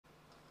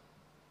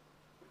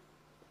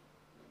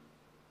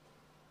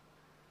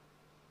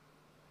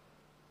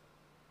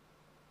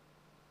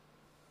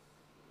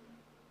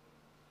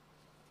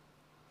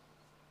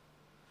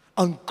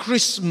On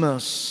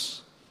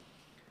Christmas,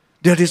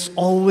 there is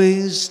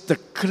always the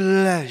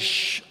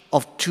clash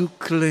of two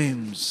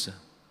claims.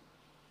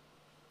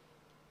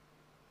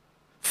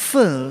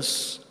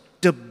 First,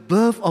 the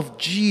birth of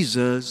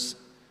Jesus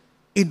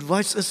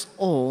invites us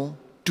all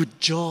to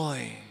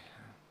joy.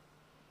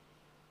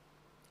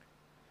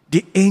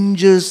 The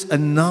angels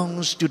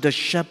announced to the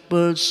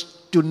shepherds,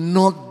 "Do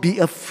not be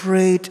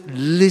afraid,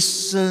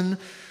 listen,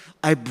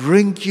 I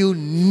bring you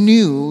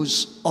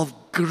news of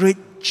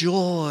great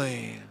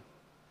joy."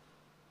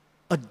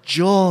 A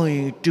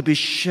joy to be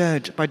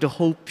shared by the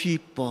whole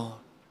people.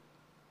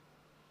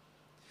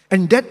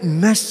 And that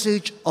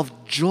message of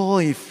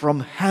joy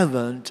from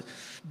heaven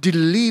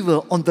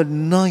delivered on the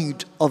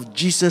night of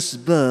Jesus'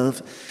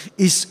 birth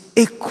is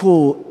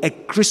echoed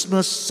at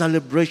Christmas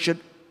celebration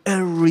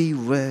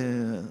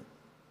everywhere.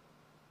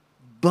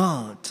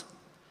 But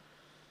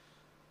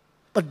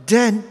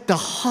then the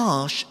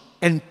harsh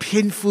and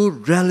painful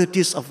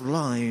realities of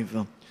life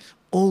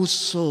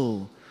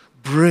also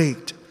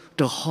break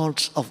the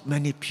hearts of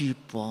many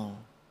people.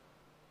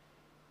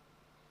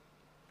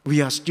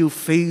 We are still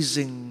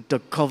facing the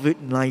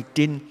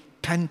COVID-19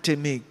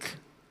 pandemic.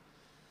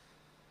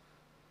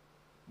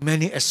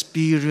 Many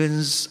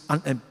experience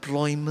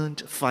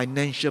unemployment,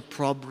 financial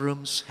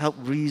problems, health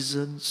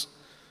reasons.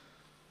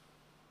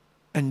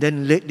 And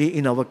then lately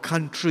in our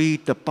country,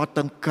 the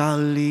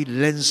Patangkali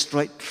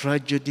landslide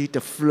tragedy,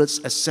 the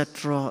floods,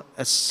 etc.,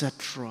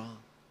 etc.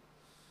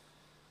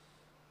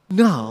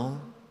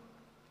 Now,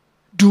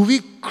 do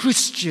we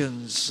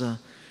Christians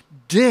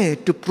dare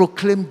to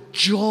proclaim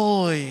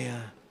joy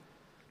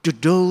to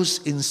those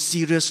in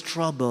serious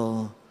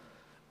trouble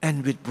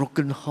and with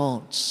broken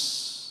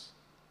hearts?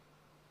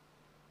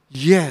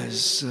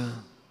 Yes,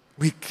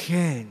 we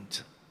can.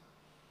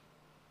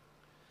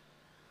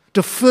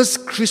 The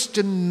first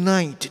Christian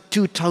night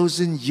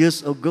 2,000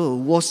 years ago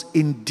was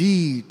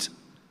indeed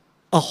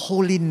a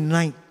holy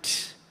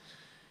night.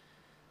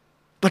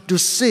 But to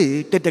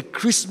say that the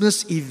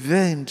Christmas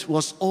event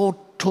was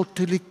all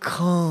totally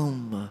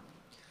calm,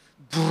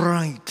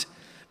 bright,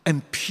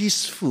 and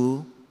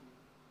peaceful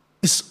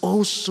is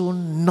also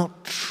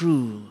not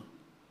true.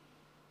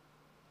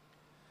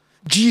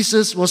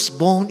 Jesus was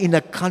born in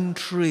a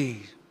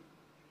country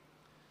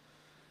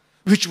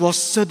which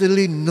was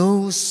certainly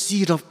no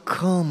seat of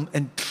calm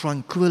and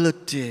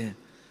tranquility,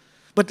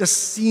 but a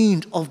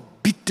scene of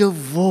bitter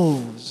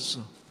wars,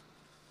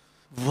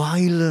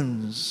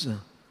 violence,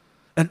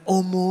 and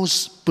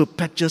almost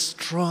perpetual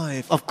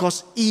strife. Of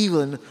course,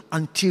 even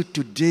until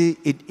today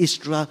in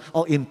Israel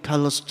or in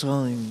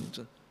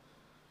Palestine.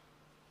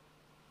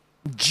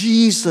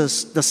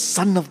 Jesus, the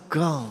Son of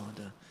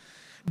God,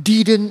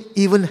 didn't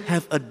even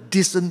have a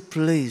decent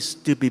place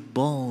to be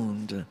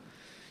born.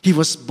 He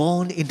was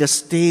born in the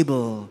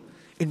stable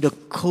in the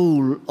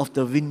cold of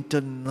the winter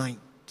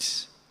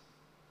night.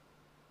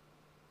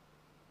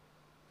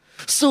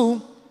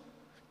 So,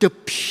 the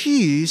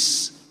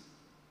peace,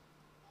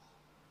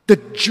 the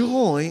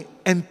joy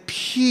and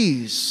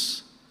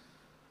peace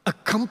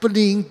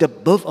accompanying the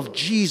birth of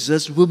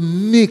Jesus will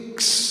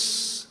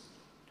mix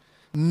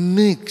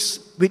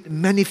with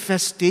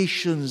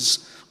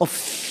manifestations of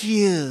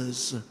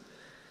fears,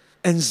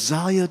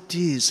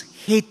 anxieties,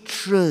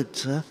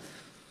 hatred,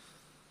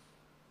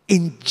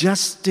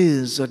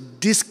 injustice,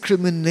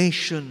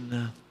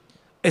 discrimination,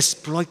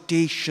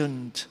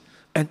 exploitation,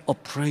 and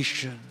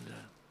oppression.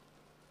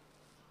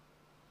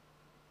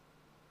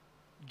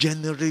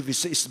 Generally, we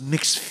say it's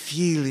mixed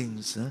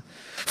feelings.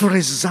 For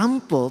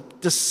example,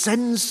 the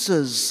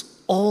census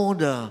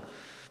order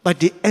by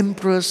the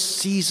Emperor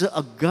Caesar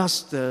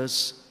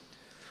Augustus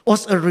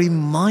was a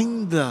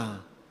reminder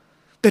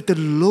that the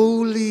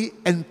lowly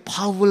and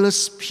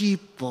powerless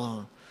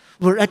people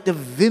were at the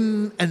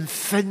whim and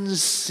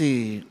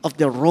fancy of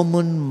the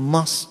Roman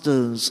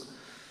masters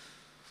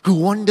who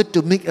wanted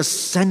to make a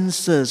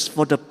census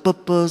for the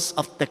purpose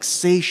of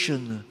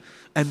taxation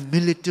and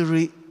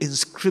military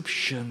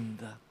inscription.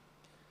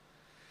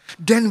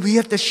 Then we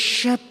have the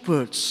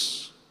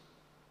shepherds.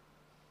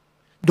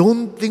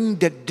 Don't think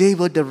that they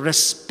were the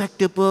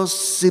respectable,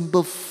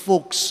 simple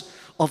folks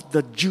of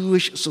the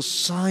Jewish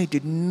society.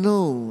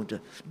 No,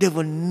 they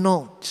were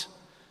not.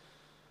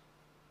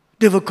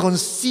 They were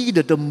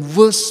considered the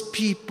worst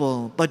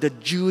people by the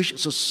Jewish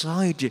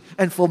society,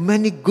 and for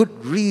many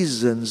good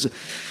reasons.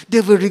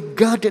 They were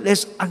regarded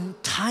as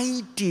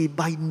untidy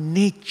by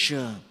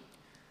nature,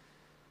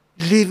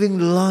 living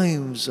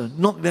lives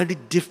not very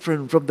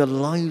different from the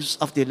lives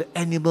of the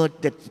animal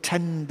that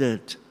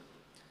tended.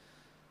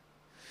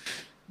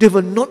 They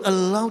were not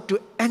allowed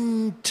to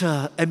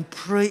enter and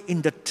pray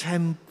in the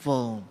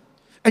temple.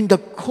 And the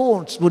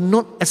courts would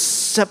not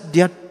accept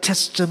their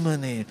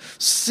testimony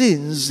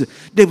since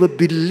they were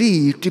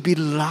believed to be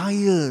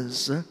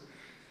liars,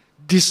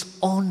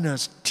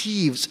 dishonest,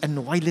 thieves, and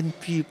violent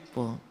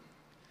people.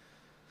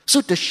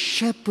 So the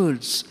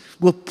shepherds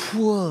were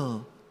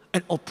poor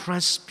and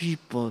oppressed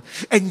people.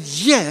 And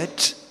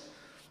yet,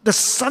 the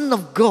Son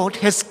of God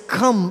has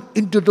come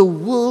into the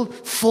world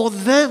for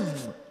them.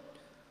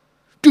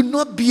 Do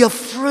not be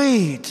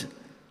afraid,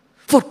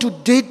 For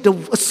today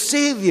a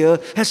Savior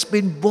has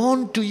been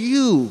born to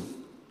you.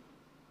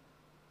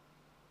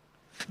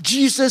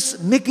 Jesus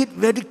made it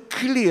very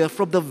clear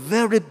from the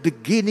very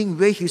beginning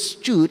where he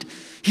stood.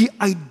 He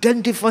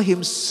identified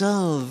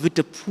himself with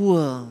the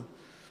poor,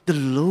 the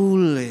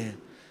lowly,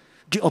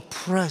 the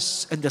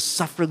oppressed, and the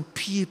suffering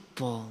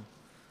people.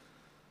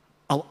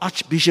 Our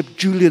Archbishop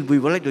Julian, we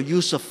would like to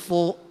use the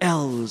 4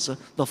 L's,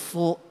 the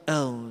 4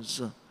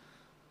 L's.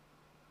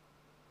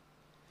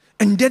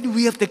 And then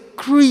we have the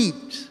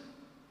creed.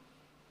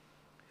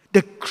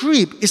 The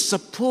creed is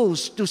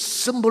supposed to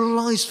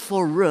symbolize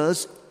for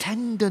us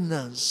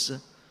tenderness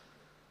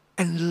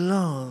and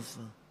love.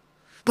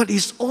 But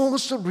it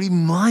also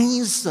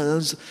reminds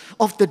us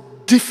of the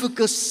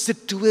difficult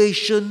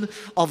situation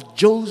of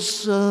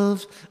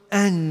Joseph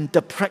and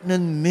the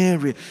pregnant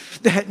Mary.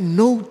 They had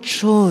no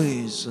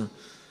choice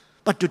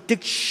but to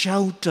take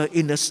shelter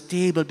in a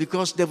stable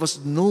because there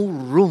was no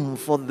room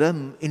for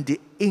them in the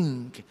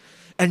inn.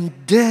 And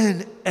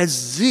then,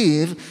 as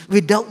if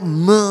without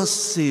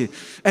mercy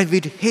and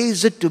with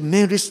haste to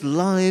Mary's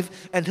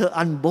life and her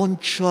unborn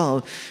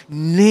child,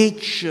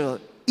 nature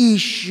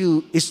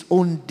issued its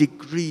own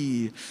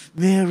decree.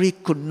 Mary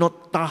could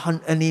not tahan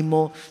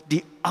anymore.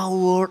 The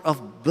hour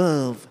of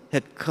birth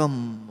had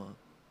come.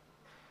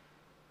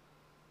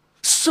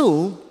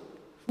 So,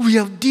 we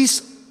have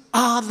this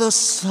other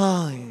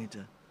side,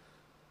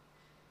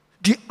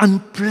 the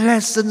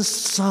unpleasant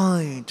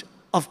side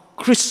of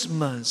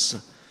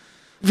Christmas,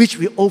 which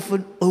we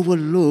often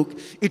overlook.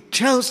 It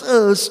tells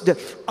us that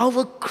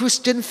our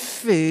Christian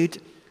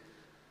faith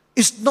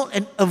is not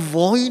an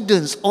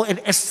avoidance or an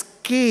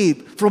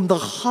escape from the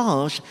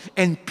harsh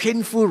and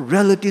painful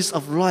realities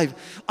of life.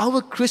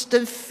 Our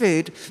Christian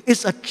faith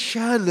is a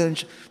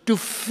challenge to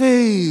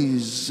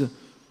face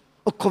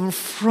or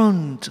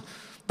confront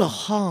the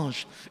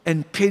harsh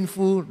and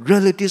painful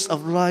realities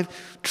of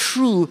life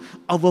through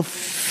our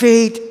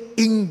faith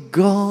in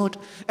God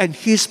and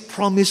His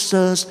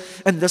promises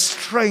and the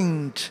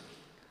strength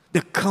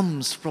that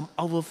comes from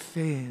our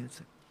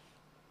faith.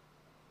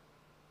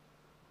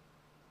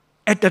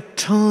 At the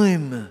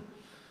time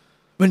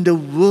when the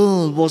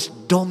world was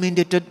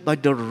dominated by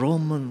the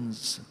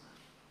Romans,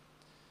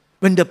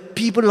 when the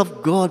people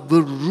of God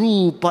were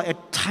ruled by a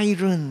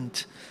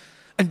tyrant,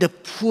 and the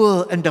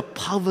poor and the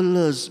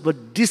powerless were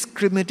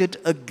discriminated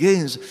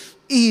against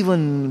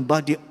even by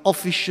the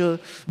official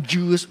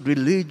Jewish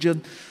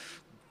religion,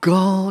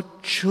 God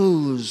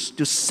chose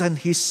to send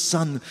His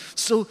Son.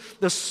 So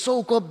the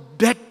so-called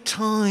bad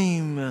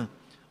time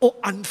or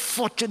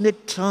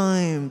unfortunate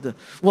time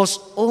was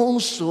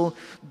also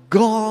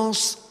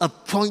God's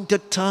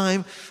appointed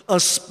time. A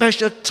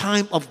special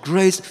time of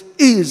grace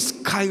is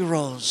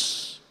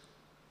Kairos.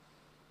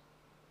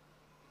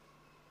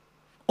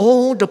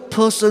 All the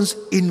persons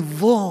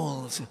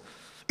involved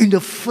in the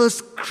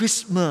first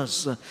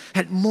Christmas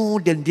had more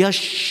than their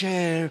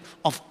share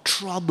of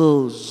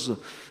troubles,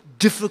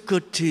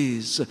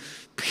 difficulties,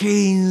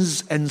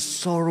 pains, and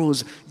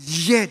sorrows.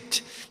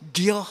 Yet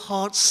their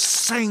hearts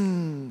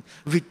sang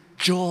with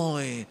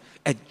joy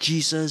at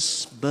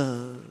Jesus'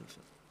 birth.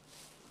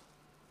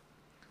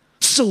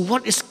 So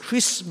what is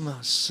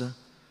Christmas?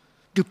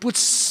 To put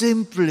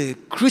simply,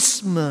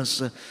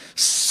 Christmas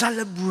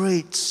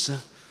celebrates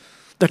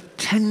the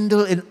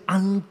tender and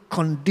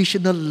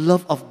unconditional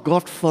love of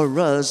God for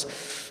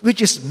us,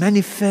 which is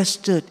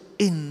manifested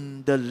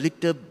in the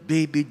little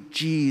baby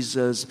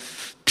Jesus.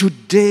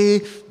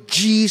 Today,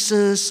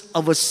 Jesus,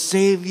 our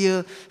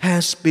Savior,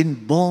 has been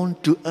born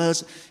to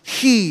us.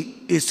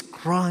 He is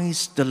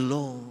Christ the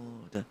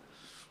Lord.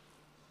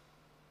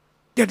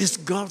 That is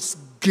God's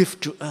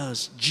gift to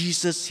us,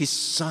 Jesus, His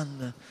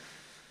Son,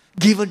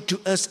 given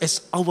to us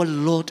as our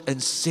Lord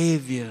and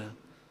Savior,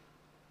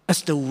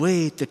 as the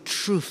way, the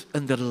truth,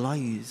 and the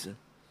life.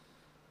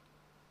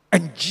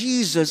 And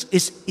Jesus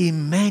is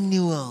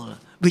Emmanuel,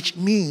 which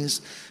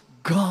means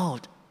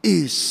God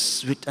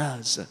is with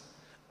us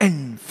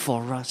and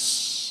for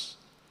us,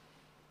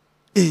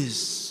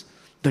 is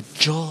the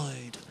joy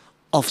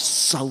of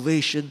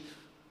salvation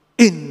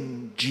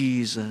in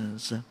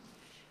Jesus.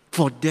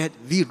 For that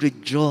we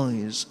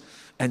rejoice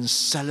and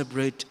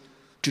celebrate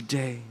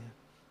today.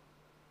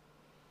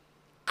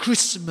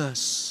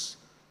 Christmas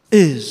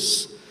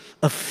is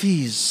a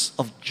feast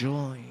of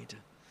joy.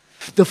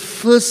 The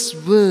first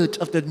word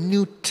of the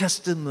New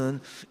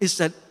Testament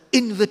is an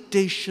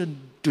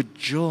invitation to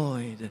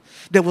joy.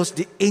 There was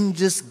the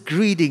angel's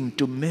greeting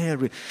to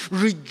Mary,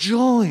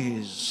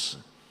 rejoice.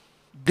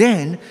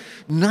 Then,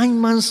 9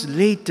 months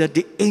later,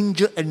 the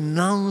angel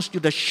announced to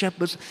the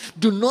shepherds,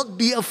 do not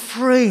be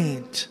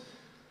afraid.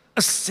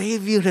 A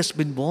Savior has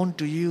been born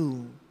to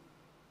you.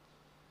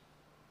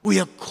 We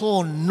are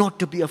called not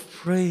to be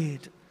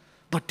afraid,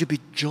 but to be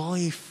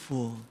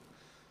joyful,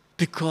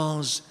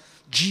 because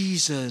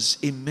Jesus,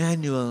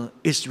 Emmanuel,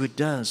 is with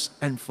us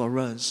and for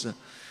us.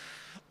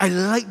 I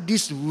like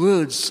these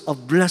words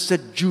of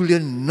Blessed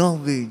Julian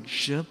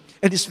Norwich, and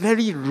it's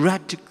very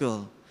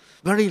radical,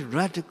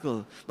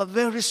 but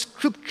very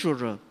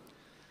scriptural.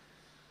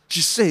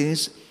 She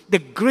says, the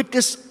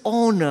greatest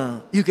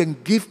honor you can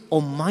give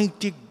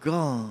Almighty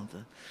God,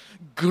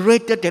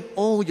 greater than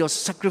all your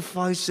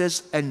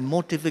sacrifices and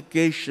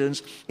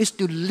mortifications, is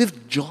to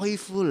live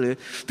joyfully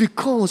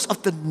because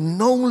of the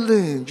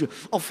knowledge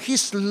of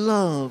His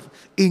love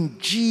in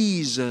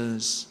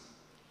Jesus.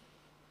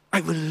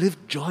 I will live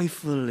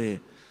joyfully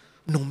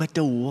no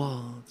matter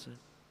what.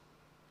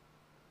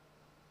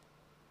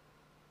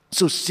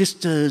 So,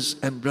 sisters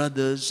and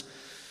brothers,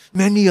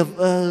 many of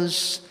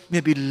us may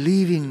be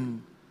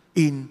living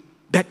in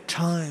bad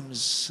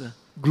times,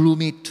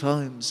 gloomy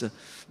times,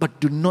 but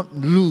do not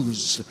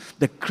lose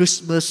the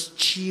Christmas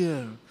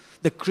cheer,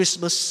 the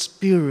Christmas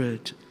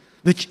spirit,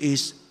 which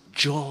is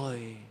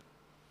joy.